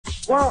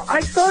Well, I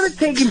started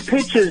taking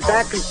pictures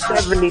back in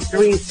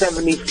 73,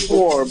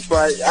 74,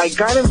 but I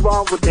got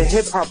involved with the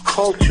hip-hop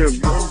culture in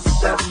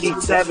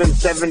 77,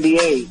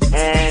 78, and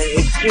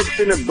it's just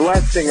been a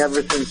blessing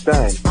ever since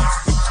then.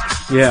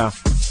 Yeah.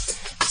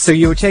 So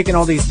you were taking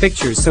all these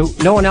pictures, so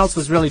no one else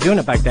was really doing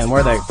it back then,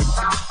 were they?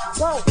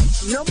 Well,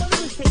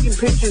 nobody was taking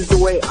pictures the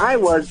way I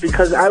was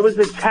because I was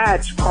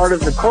attached, part of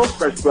the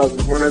Cold-Press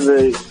Brothers, one of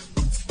the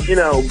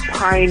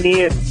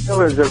pioneer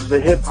pillars of the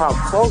hip-hop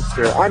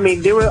culture. I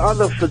mean, there were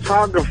other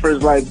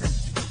photographers like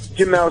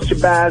Jamel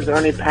Shabazz,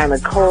 Ernie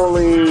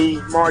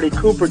Panacoli, Marty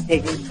Cooper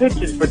taking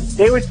pictures, but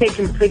they were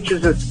taking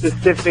pictures of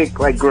specific,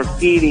 like,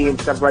 graffiti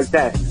and stuff like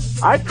that.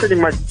 I pretty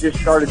much just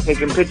started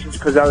taking pictures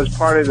because I was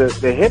part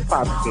of the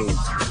hip-hop scene.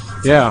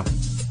 Yeah.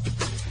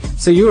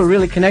 So you were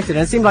really connected,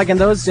 and it seemed like in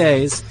those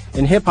days,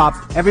 in hip-hop,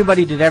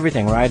 everybody did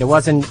everything, right? It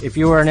wasn't, if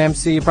you were an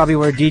MC, you probably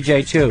were a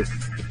DJ, too.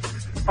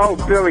 Oh,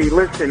 Billy,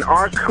 listen,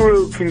 our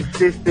crew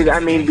consisted, I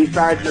mean,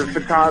 besides the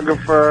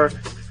photographer,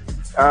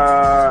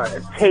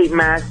 tape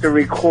master,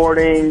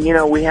 recording,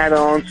 we had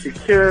our own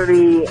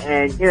security,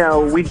 and,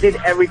 we did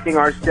everything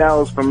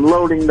ourselves, from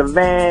loading the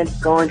vans,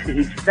 going to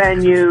each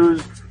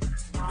venues,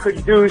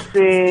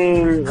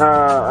 producing,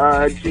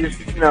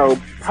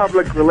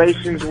 public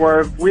relations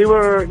work. We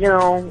were,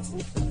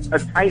 a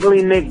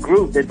tightly knit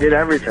group that did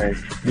everything.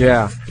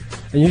 Yeah.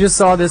 And you just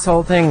saw this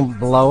whole thing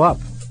blow up.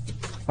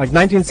 Like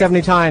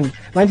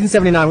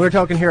 1979, we were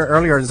talking here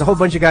earlier, there's a whole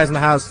bunch of guys in the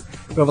house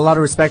who have a lot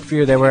of respect for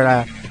you. They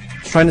were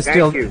trying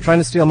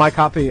to steal my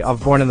copy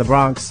of Born in the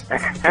Bronx.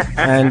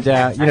 And,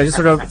 just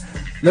sort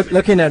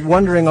of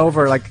wondering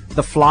over, like,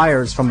 the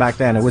flyers from back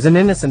then. It was an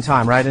innocent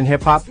time, right, in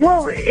hip-hop?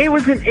 Well, it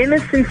was an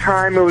innocent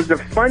time. It was a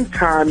fun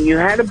time. You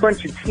had a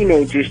bunch of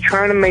teenagers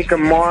trying to make a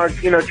mark,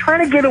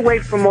 trying to get away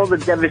from all the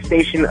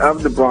devastation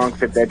of the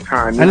Bronx at that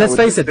time. And let's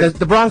face it,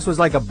 the Bronx was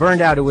like a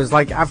burned out. It was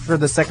like after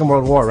the Second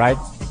World War, right?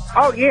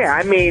 Oh, yeah.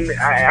 I mean,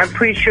 I'm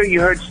pretty sure you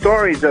heard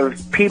stories of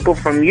people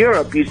from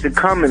Europe used to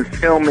come and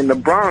film in the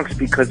Bronx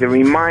because it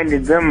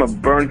reminded them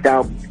of bombed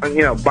out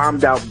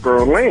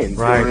Berlin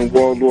during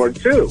World War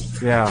II.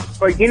 Yeah.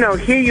 But,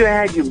 here you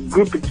had your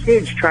group of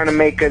kids trying to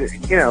make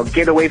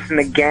get away from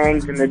the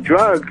gangs and the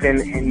drugs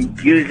and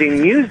using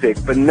music.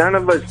 But none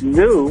of us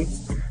knew,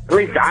 at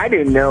least I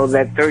didn't know,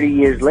 that 30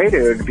 years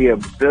later it would be a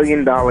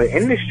billion-dollar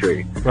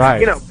industry.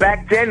 Right.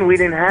 Back then we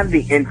didn't have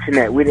the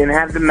internet. We didn't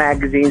have the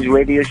magazines,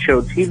 radio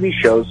show, TV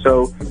shows.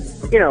 So,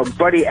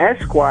 Buddy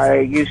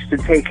Esquire used to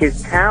take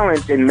his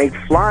talent and make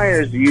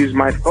flyers to use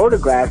my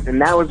photographs,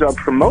 and that was our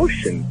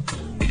promotion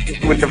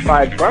with the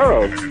 5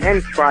 boroughs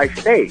and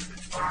Tri-State.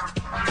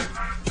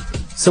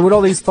 So with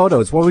all these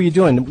photos, what were you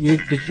doing? You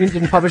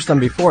didn't publish them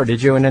before,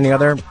 did you, in any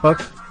other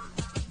book?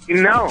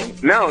 No.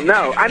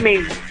 I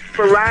mean,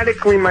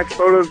 sporadically my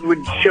photos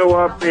would show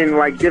up in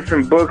like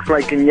different books,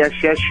 like in Yes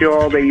Yes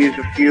Y'all they used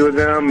a few of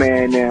them,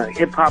 and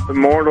Hip Hop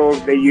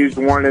Immortals they used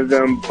one of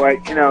them,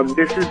 but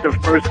this is the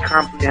first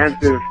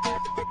comprehensive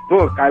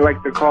book. I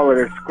like to call it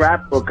a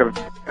scrapbook of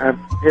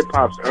hip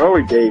hop's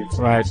early days.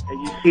 Right.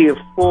 And you see a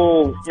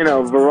full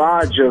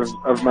barrage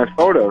of my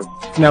photos.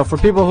 Now, for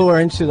people who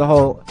are into the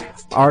whole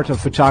art of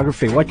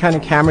photography, what kind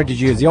of camera did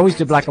you use? You always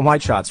did black and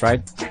white shots,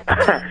 right?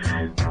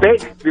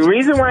 The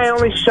reason why I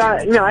only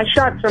shot, I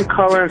shot some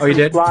color and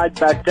some slides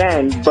back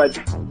then, but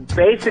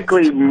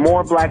basically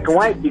more black and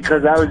white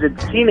because I was a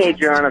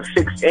teenager on a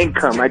fixed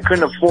income. I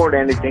couldn't afford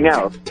anything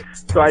else.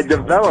 So I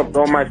developed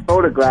all my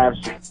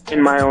photographs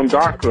in my own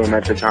darkroom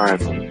at the time.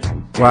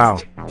 Wow.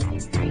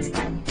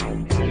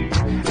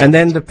 And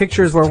then the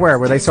pictures were where?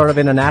 Were they sort of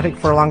in an attic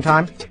for a long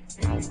time?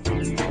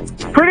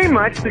 Pretty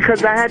much,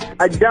 because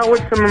I dealt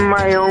with some of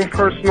my own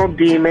personal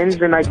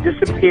demons, and I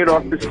disappeared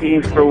off the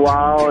scene for a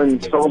while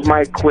and sold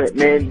my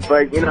equipment.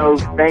 But,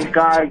 thank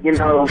God,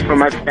 for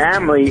my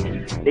family,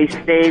 they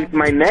saved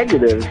my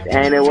negatives.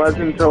 And it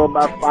wasn't until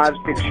about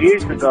 5-6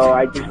 years ago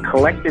I just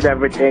collected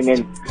everything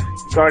and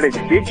started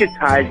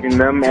digitizing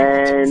them.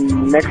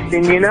 And next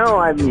thing you know,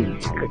 I've,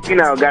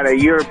 got a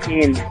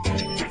European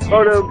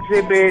photo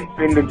exhibit,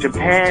 been to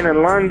Japan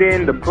and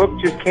London. The book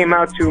just came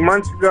out 2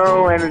 months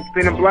ago, and it's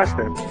been a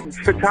blessing.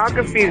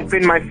 Photography has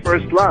been my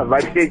first love. I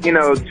did,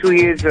 2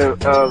 years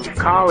of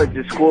college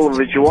at School of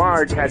Visual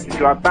Arts, had to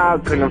drop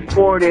out, couldn't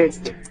afford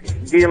it,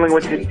 dealing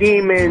with the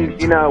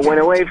demons, went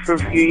away for a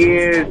few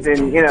years,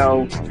 and,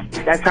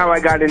 that's how I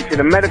got into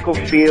the medical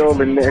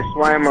field, and that's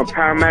why I'm a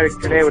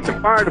paramedic today with the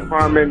fire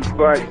department,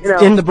 but,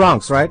 In the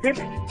Bronx, right?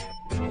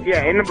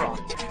 Yeah, In the Bronx.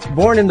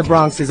 Born in the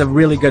Bronx is a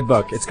really good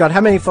book. It's got how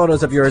many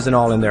photos of yours and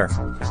all in there?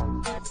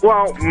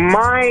 Well,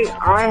 I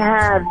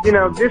have,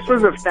 this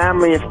was a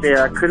family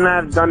affair. I could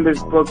not have done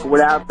this book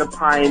without the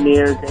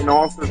pioneers and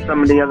also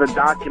some of the other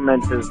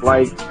documenters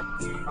like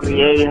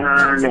Charlie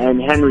Ahern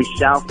and Henry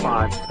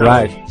Chalfant.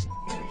 Right.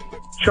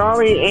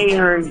 Charlie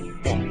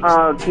Ahern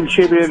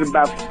contributed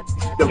about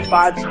the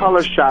 5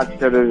 color shots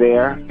that are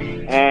there,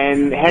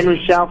 and Henry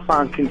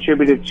Chalfant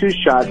contributed 2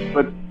 shots,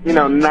 but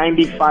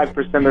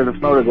 95% of the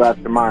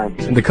photographs are mine.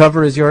 And the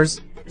cover is yours?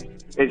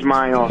 It's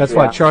mine also. That's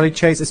what Charlie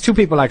Chase. It's two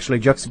people actually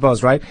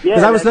juxtaposed, right? Yeah,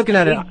 because I was looking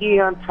at it.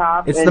 On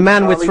top, it's the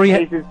man Charlie with three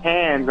Chase's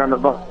hands on the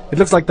book. It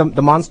looks like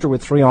the monster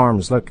with 3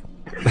 arms. Look,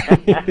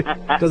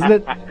 doesn't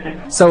it?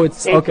 So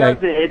it's okay.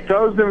 It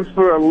throws them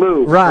for a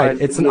loop. Right.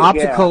 It's an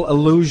optical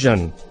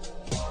illusion.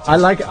 I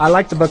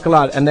like the book a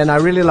lot, and then I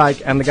really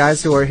like, and the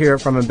guys who are here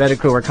from Embedded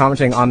Crew are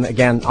commenting on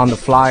the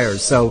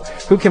flyers. So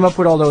who came up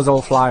with all those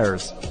old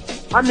flyers?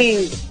 I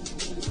mean,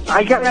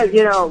 I gotta,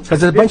 because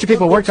there's a bunch of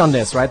people worked on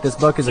this, right? This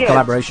book is a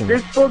collaboration.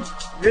 This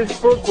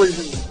book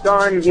was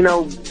done,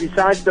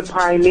 besides the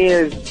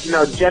pioneers,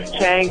 Jeff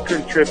Chang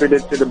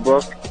contributed to the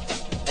book,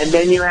 and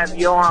then you have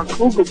Johan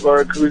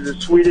Kugelberg, who's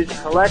a Swedish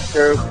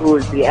collector, who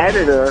is the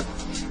editor,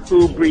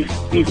 who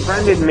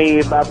befriended me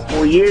about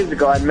 4 years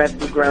ago. I met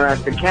with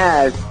Grandmaster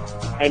Kaz,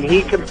 and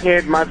he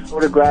compared my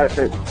photographs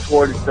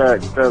towards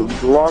the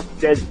Lost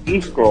Dead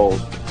Sea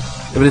Scrolls.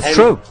 But it's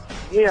true.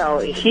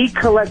 He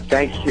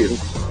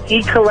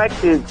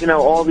collected,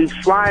 all these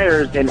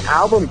flyers and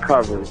album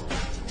covers.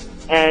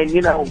 And,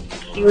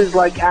 he was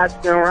like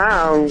asking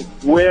around,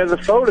 where are the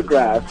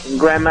photographs? And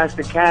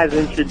Grandmaster Kaz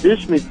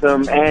introduced me to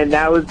them, and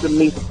that was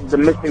the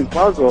missing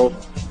puzzle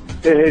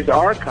to his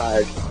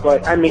archive.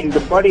 But, I mean, the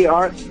Buddy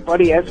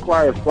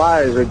Esquire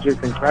flyers are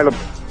just incredible.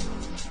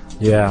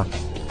 Yeah.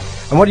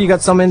 And what, you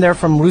got some in there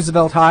from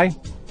Roosevelt High?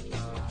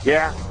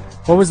 Yeah.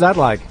 What was that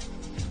like?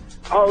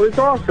 Oh, it's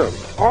awesome.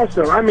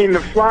 Awesome. I mean,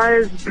 the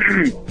flyers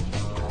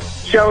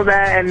show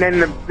that, and then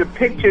the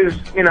pictures,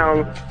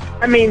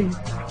 I mean,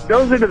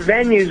 those are the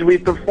venues we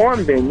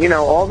performed in,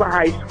 all the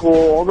high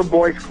school, all the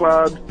boys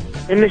clubs,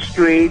 in the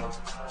street,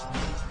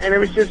 and it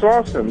was just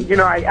awesome.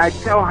 I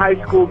tell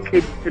high school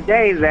kids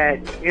today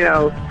that,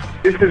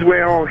 this is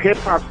where all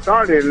hip-hop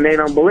started, and they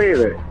don't believe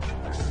it.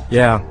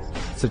 Yeah,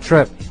 it's a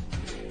trip.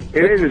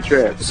 It is a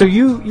trip. So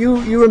you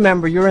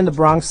remember, you're in the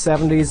Bronx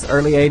 70s,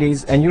 early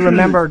 80s, and you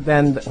remember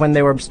then when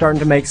they were starting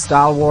to make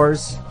Style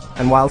Wars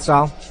and Wild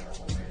Style?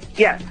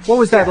 Yes. What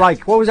was that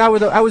like? How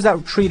was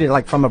that treated,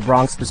 like, from a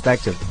Bronx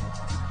perspective?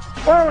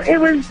 Well, it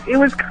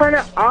was kind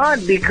of odd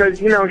because,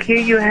 here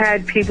you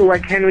had people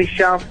like Henry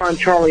Chalfant,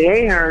 Charlie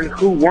Ahern,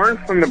 who weren't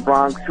from the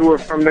Bronx, who were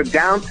from the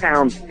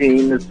downtown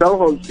scene, the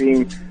Soho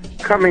scene,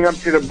 coming up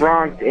to the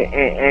Bronx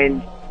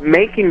and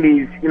making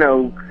these,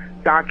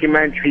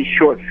 documentary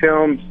short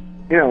films,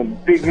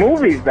 big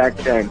movies back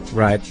then.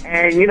 Right.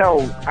 And,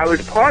 I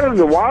was part of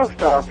the Wild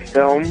Style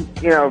film.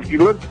 If you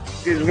look,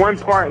 there's one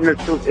part in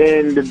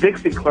the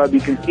Dixie Club,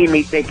 you can see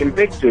me taking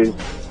pictures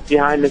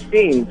behind the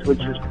scenes, which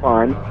is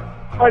fun.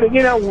 But,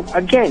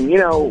 again,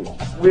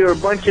 we were a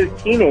bunch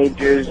of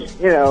teenagers,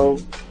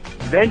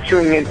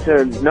 venturing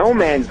into no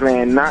man's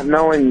land, not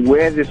knowing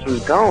where this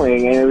was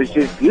going, and it was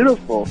just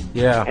beautiful.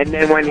 Yeah. And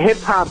then when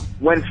hip-hop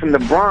went from the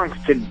Bronx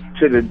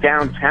to the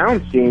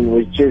downtown scene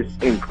was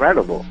just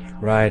incredible.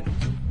 Right.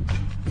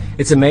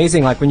 It's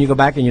amazing, like when you go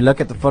back and you look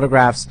at the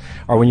photographs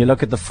or when you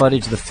look at the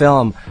footage, the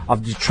film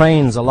of the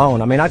trains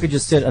alone. I mean, I could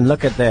just sit and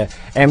look at the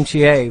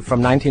MTA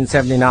from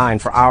 1979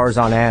 for hours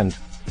on end.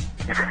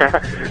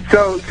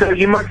 So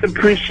you must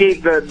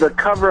appreciate the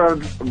cover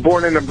of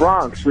Born in the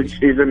Bronx, which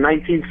is a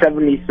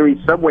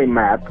 1973 subway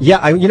map.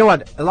 Yeah, you know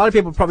what? A lot of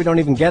people probably don't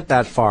even get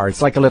that far.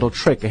 It's like a little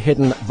trick, a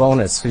hidden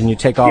bonus when you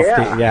take off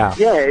the... Yeah,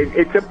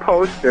 it's a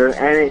poster,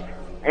 and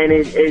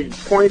it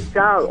points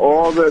out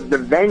all the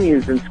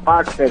venues and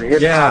spots that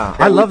hip-hop... Yeah,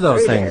 I love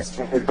those things.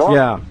 Awesome.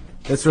 Yeah,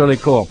 it's really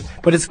cool.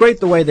 But it's great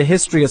the way the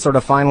history is sort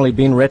of finally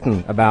being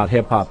written about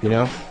hip-hop,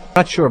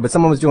 Not sure, but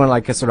someone was doing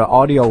like a sort of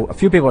audio, a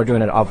few people are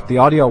doing it, of the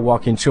audio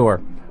walking tour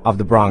of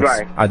the Bronx,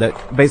 right.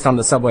 Based on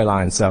the subway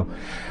line. So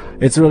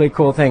it's a really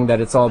cool thing that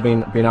it's all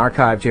been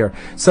archived here.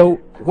 So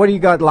what do you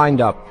got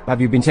lined up? Have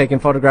you been taking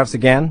photographs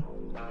again?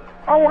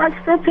 Oh, I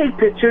still take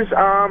pictures.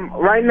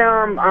 Right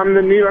now I'm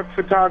the New York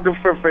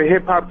photographer for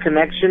Hip Hop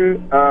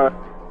Connection,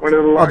 one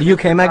of the largest... Oh,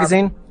 the UK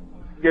magazine?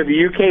 Yeah,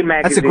 the UK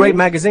magazine. That's a great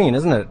magazine,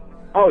 isn't it?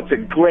 Oh, it's a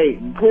great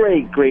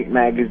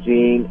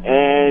magazine,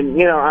 and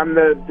I'm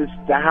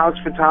the house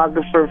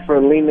photographer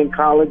for Lehman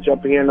College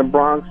up here in the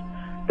Bronx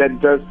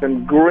that does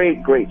some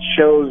great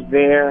shows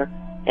there,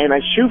 and I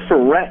shoot for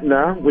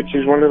Retina, which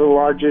is one of the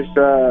largest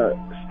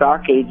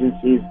stock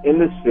agencies in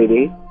the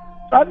city.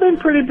 So I've been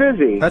pretty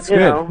busy. That's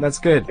good. That's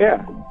good.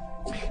 Yeah.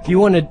 Do you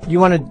want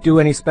to do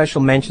any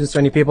special mentions to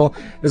any people?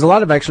 There's a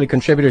lot of actually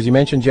contributors. You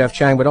mentioned Jeff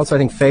Chang, but also I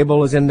think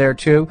Fable is in there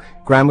too.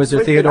 Grand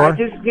Wizard Theodore. I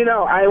just,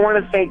 I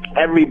want to thank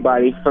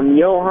everybody from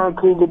Johan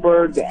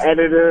Kugelberg, the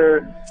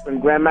editor, from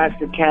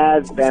Grandmaster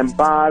Kaz,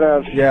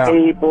 Bambaataa,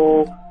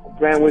 Fable,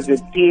 Grand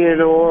Wizard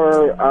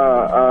Theodore,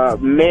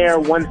 Mayor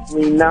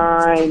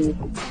 139,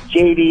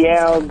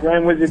 JDL,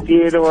 Grand Wizard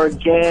Theodore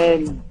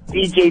again,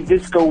 DJ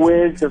Disco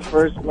Wiz, the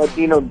first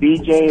Latino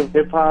DJ of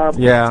hip hop.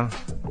 Yeah.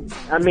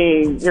 I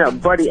mean,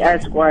 Buddy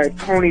Esquire,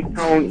 Tony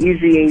Tone,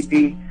 Easy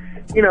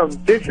AD. you know,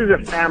 this is a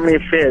family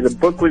affair. The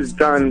book was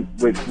done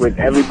with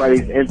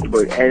everybody's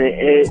input, and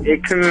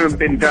it couldn't have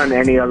been done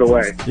any other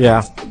way.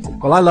 Yeah.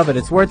 Well, I love it.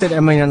 It's worth it, I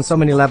mean, on so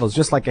many levels.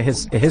 Just like a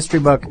history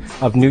book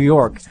of New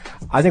York.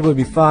 I think it would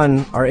be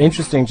fun or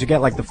interesting to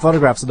get, like, the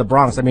photographs of the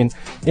Bronx. I mean,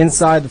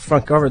 inside the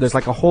front cover, there's,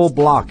 like, a whole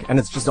block, and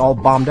it's just all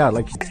bombed out.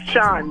 Like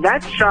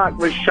That shot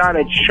was shot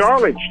at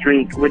Charlotte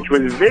Street, which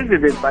was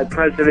visited by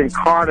President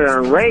Carter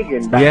and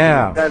Reagan back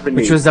in the 70s.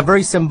 Which was a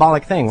very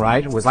symbolic thing,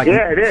 right? It was like...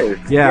 Yeah, it is.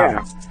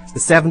 Yeah. The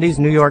 70s,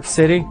 New York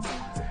City.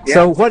 Yeah.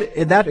 So what,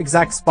 in that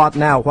exact spot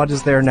now, what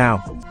is there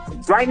now?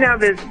 Right now,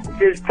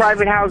 there's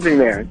private housing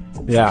there.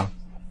 Yeah.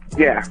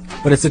 Yeah.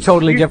 But it's a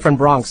totally different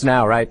Bronx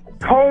now, right?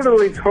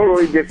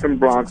 Totally different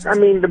Bronx. I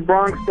mean, the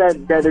Bronx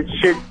that it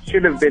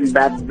should have been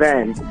back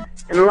then.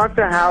 And lots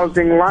of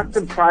housing, lots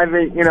of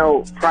private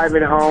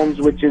homes,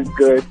 which is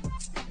good.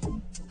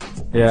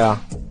 Yeah.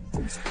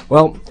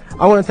 Well,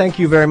 I want to thank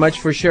you very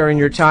much for sharing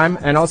your time,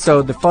 and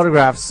also the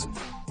photographs,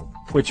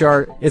 which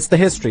are, it's the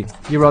history.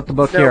 You wrote the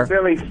book here.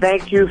 Billy,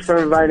 thank you for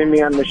inviting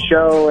me on the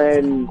show,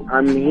 and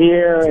I'm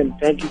here, and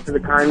thank you for the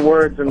kind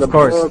words and the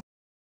book.